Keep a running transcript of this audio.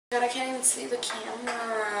God, I can't even see the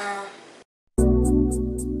camera.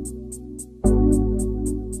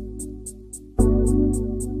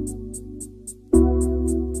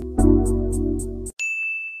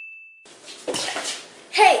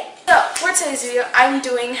 Hey, so for today's video, I'm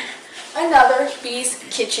doing another Bee's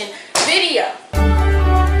Kitchen video.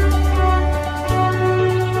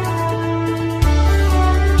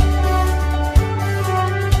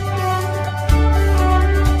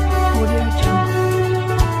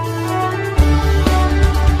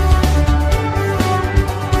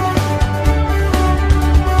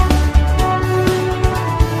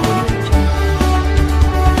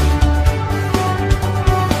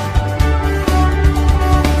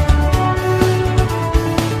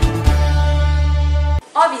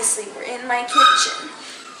 Obviously, we're in my kitchen.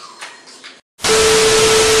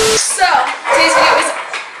 So, today's video is...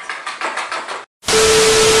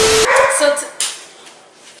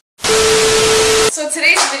 So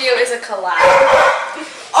today's video is a collab.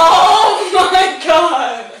 Oh my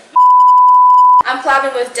god! I'm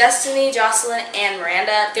collabing with Destiny, Jocelyn, and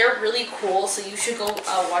Miranda. They're really cool, so you should go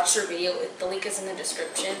watch their video. The link is in the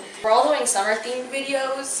description. We're all doing summer-themed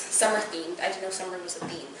videos. Summer-themed. I didn't know summer was a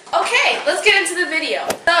theme. Okay, let's get into the video.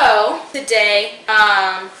 So, today,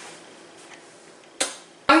 I'm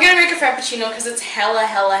gonna make a frappuccino because it's hella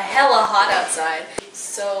hot outside.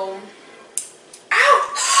 So,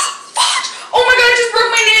 ow! Fuck! Oh my god, I just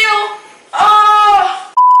broke my nail!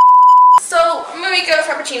 Oh! So, I'm gonna make a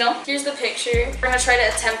frappuccino. Here's the picture. We're gonna try to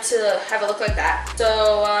attempt to have it look like that.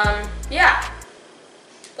 So, yeah.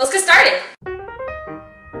 Let's get started.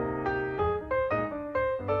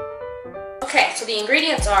 Okay, so the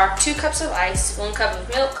ingredients are 2 cups of ice, 1 cup of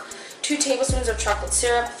milk, 2 tablespoons of chocolate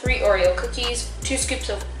syrup, 3 Oreo cookies, 2 scoops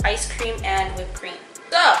of ice cream, and whipped cream.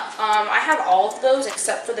 So, I have all of those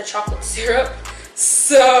except for the chocolate syrup.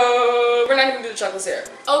 So, we're not gonna do the chocolate syrup.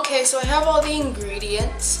 Okay, so I have all the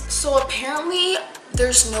ingredients. So apparently,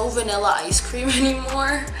 there's no vanilla ice cream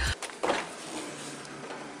anymore.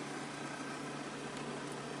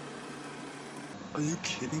 Are you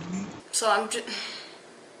kidding me? So I'm just...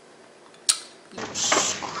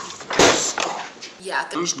 Stop. Yeah.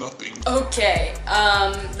 There's nothing. Okay,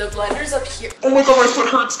 the blender's up here. Oh my god, my foot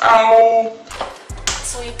hurts. Ow.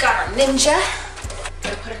 So we've got our ninja.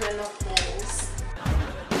 Gonna put her in the holes.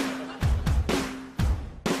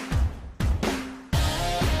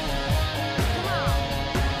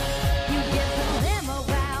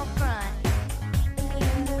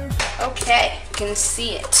 Okay, you can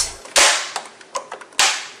see it.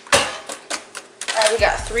 Alright, we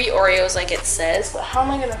got 3 Oreos like it says, but how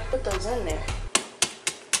am I gonna put those in there?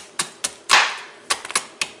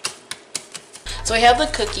 So we have the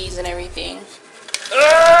cookies and everything.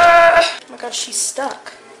 Oh my god, she's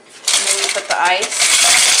stuck. And then we put the ice.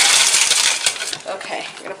 Okay,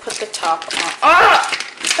 we're gonna put the top on. Ah!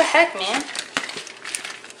 What the heck, man?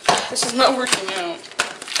 This is not working out.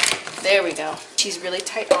 There we go. She's really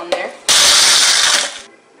tight on there.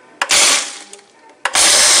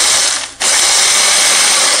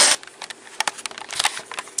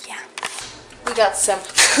 Yeah. We got some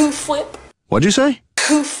Cool Whip. What'd you say?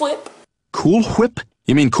 Cool Whip. Cool Whip?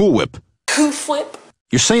 You mean Cool Whip? Cool Whip.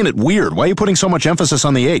 You're saying it weird. Why are you putting so much emphasis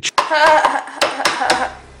on the H? Okay,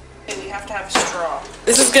 we have to have a straw.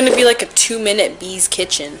 This is gonna be like a 2-minute Bee's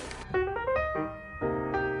Kitchen.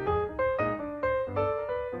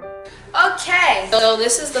 Okay, so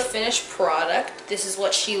this is the finished product. This is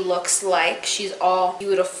what she looks like. She's all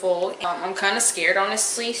beautiful. I'm kind of scared,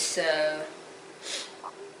 honestly, so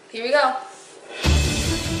here we go.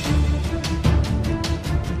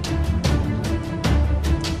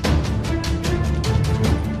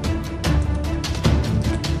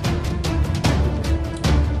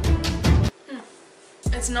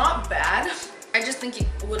 It's not bad. I just think it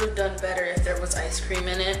would have done better if there was ice cream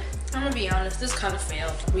in it. I'm gonna be honest, this kind of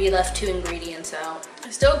failed. We left 2 ingredients out.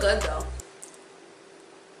 It's still good though.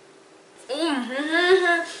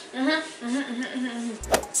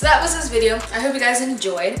 So that was this video. I hope you guys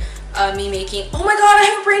enjoyed me making... Oh my god, I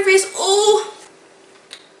have a brain face! Oh!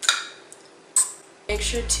 Make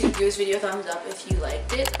sure to give this video a thumbs up if you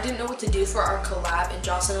liked it. I didn't know what to do for our collab, and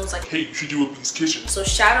Jocelyn was like, Hey, you should do a Bee's Kitchen. so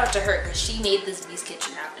shout out to her because she made this Bee's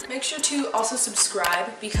Kitchen happen. Make sure to also subscribe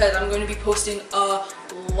because I'm going to be posting a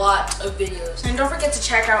lot of videos. And don't forget to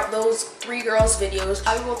check out those 3 girls videos.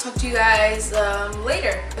 I will talk to you guys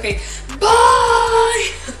later. Okay, bye!